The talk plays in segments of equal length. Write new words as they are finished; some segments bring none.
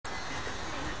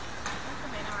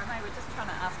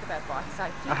ask about bike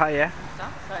safety Yeah. and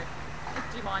stuff. So,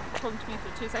 do you mind talking to me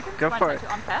for 2 seconds? Go for it.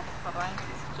 I'm Pat. By the way, this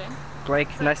is Jen.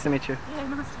 Blake, nice to meet you. Yeah,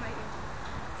 nice to meet you.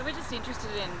 So we're just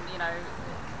interested in,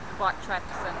 bike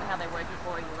tracks and how they're working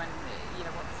for you, and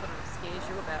what sort of scares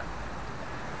you about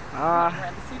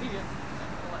around the city and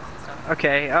all that sort of stuff.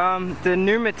 Okay, the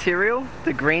new material,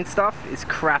 the green stuff, is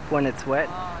crap when it's wet.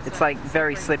 So it's like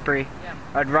very slippery. Yep.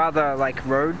 I'd rather like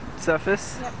road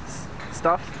surface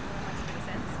stuff. That makes a bit of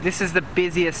sense. This is the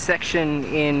busiest section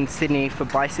in Sydney for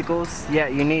bicycles. Yeah,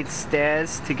 you need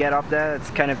stairs to get up there.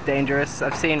 It's kind of dangerous.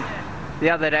 I've seen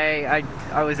the other day,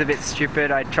 I was a bit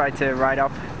stupid. I tried to ride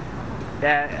up.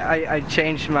 Yeah, I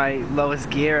changed my lowest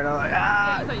gear and I'm like,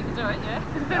 Yeah, I thought you could do it,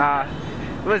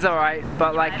 yeah. It was alright,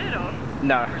 but like, Made it, or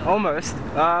no, almost.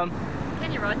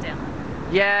 can you ride down?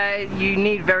 Yeah, you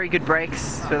need very good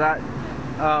brakes for that.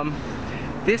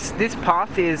 This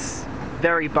path is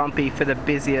very bumpy for the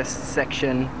busiest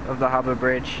section of the Harbour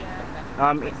Bridge.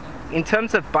 In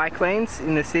terms of bike lanes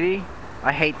in the city,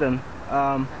 I hate them.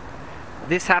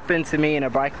 This happened to me in a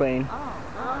bike lane.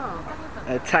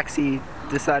 A taxi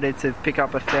decided to pick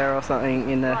up a fare or something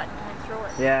in the... Right, came through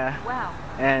it. Yeah. Wow.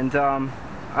 And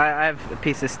I have a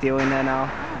piece of steel in there now.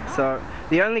 So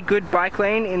the only good bike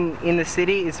lane in the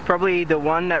city is probably the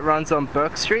one that runs on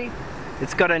Burke Street.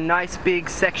 It's got a nice big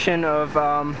section of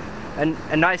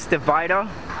a nice divider.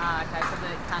 Okay, so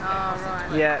they can't get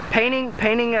across. Yeah,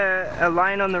 painting a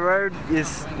line on the road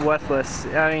is worthless.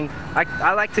 I mean,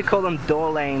 I like to call them door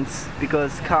lanes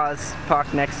because cars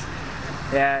park next.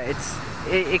 Yeah,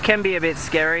 it can be a bit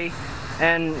scary,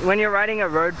 and when you're riding a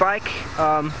road bike,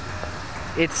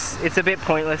 it's a bit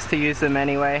pointless to use them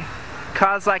anyway.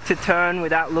 Cars like to turn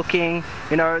without looking.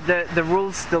 The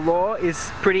rules, the law is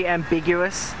pretty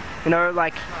ambiguous.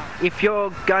 Like if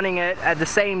you're gunning it at the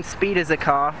same speed as a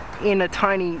car in a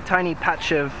tiny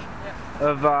patch of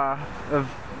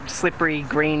slippery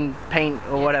green paint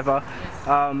or whatever,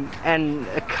 and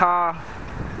a car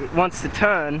wants to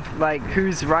turn, like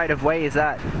whose right of way is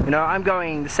that? I'm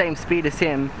going the same speed as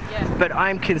him, but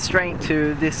I'm constrained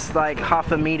to this like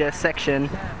half a meter section.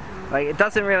 Like it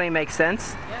doesn't really make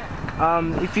sense.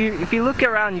 If you look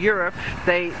around Europe,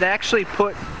 they actually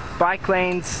put bike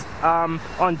lanes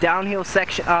on downhill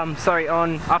section,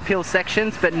 on uphill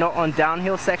sections, but not on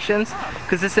downhill sections,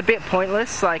 because it's a bit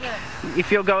pointless. Like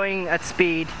if you're going at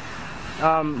speed,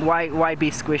 why be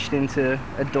squished into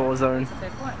a door zone? That's a fair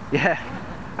point. Yeah,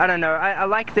 I don't know. I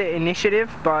like the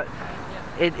initiative, but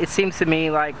it seems to me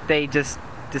like they just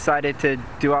decided to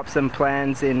do up some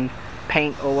plans in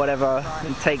paint or whatever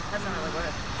and take Doesn't really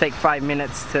work. 5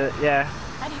 minutes to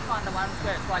How do you find the ones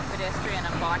where it's like pedestrian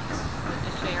and bikes that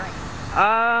are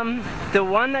sharing? The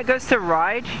one that goes to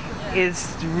ride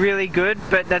is really good,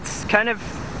 but that's kind of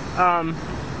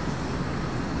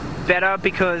better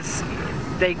because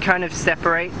they kind of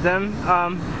separate them.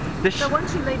 So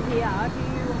once you leave here, do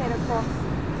you head across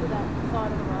to that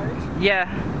side of the road?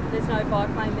 Yeah. There's no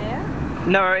bike lane there?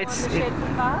 No, On it's the shed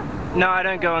footpath? no, I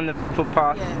don't go on the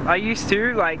footpath. Yeah. I used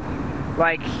to like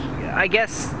I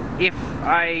guess if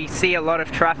I see a lot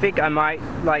of traffic, I might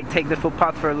like take the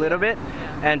footpath for a little bit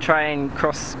and try and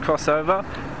cross over.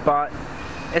 But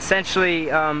essentially,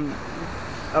 a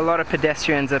lot of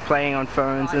pedestrians are playing on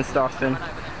phones and stuff, and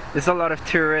there's a lot of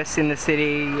tourists in the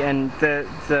city, and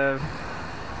the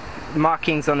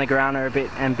markings on the ground are a bit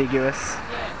ambiguous.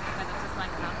 Yeah, and it just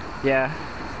makes sense.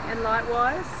 Yeah. And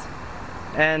light-wise?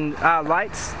 And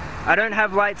lights. I don't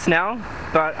have lights now,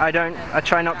 but I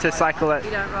try not to cycle it.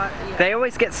 You don't ride? Yeah. They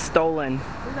always get stolen. Do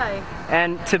they?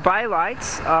 And to buy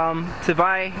lights, you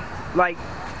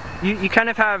kind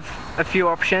of have a few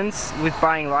options with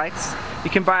buying lights.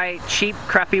 You can buy cheap,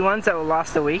 crappy ones that will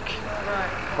last a week,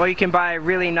 or you can buy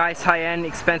really nice, high-end,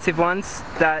 expensive ones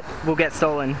that will get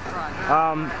stolen.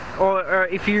 Or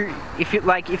if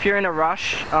you're in a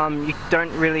rush, you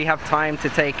don't really have time to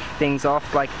take things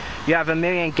off. Like you have a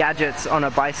million gadgets on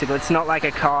a bicycle. It's not like a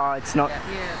car. It's not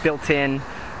built in.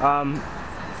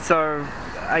 So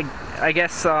I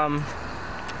guess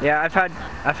I've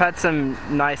had some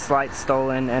nice lights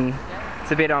stolen, and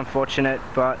it's a bit unfortunate.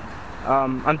 But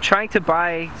I'm trying to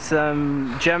buy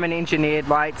some German engineered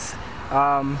lights.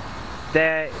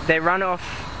 They run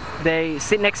off. They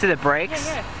sit next to the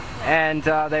brakes. And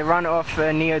they run off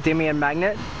a neodymium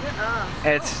magnet.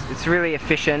 It's really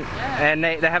efficient, and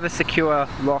they have a secure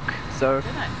lock, so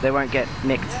they won't get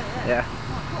nicked. Yeah.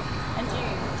 And do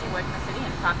you work in the city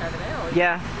and park over there? Or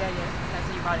Yeah. Okay,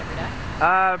 so you ride every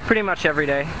day? Pretty much every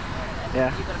day.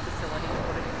 Yeah. You've got a facility to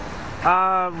put it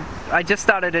in? I just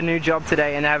started a new job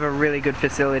today, and they have a really good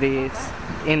facility. It's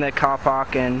in the car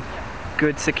park and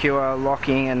good secure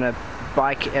locking and a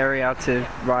bike area to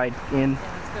ride in. Yeah,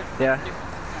 that's good. Yeah. That's the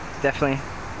difference, Definitely.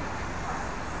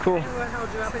 Cool. I won't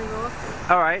hold you up anymore.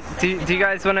 Alright, do you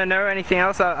guys want to know anything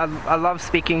else? I love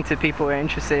speaking to people who are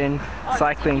interested in yeah.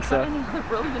 cycling, If you've got so. any other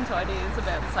brilliant ideas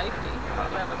about safety?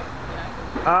 You have a,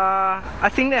 I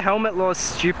think the helmet law is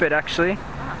stupid actually,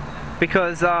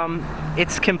 because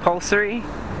it's compulsory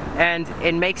and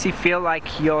it makes you feel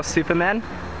like you're Superman.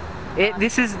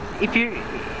 This is, if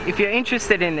you're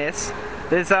interested in this,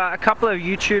 there's a couple of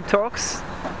YouTube talks.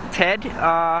 TED,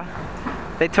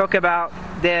 they talk about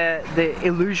the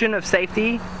illusion of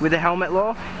safety with the helmet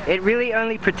law. It really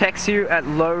only protects you at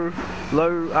low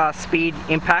speed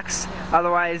impacts.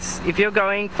 Otherwise, if you're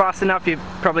going fast enough, you're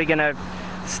probably gonna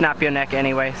snap your neck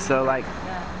anyway. So like,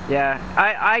 yeah,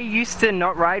 I used to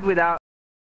not ride without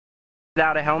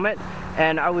a helmet,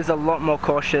 and I was a lot more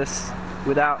cautious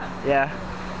without, yeah.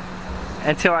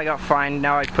 Until I got fined.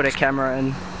 Now I put a camera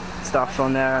and stuff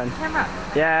on there, and camera.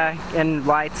 yeah, and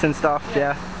lights and stuff.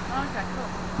 Yeah. Oh, okay,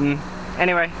 cool.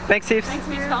 Anyway, thanks, Steve. Thanks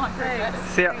for your time. Appreciate it.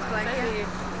 See ya. Thanks, Blake. See you.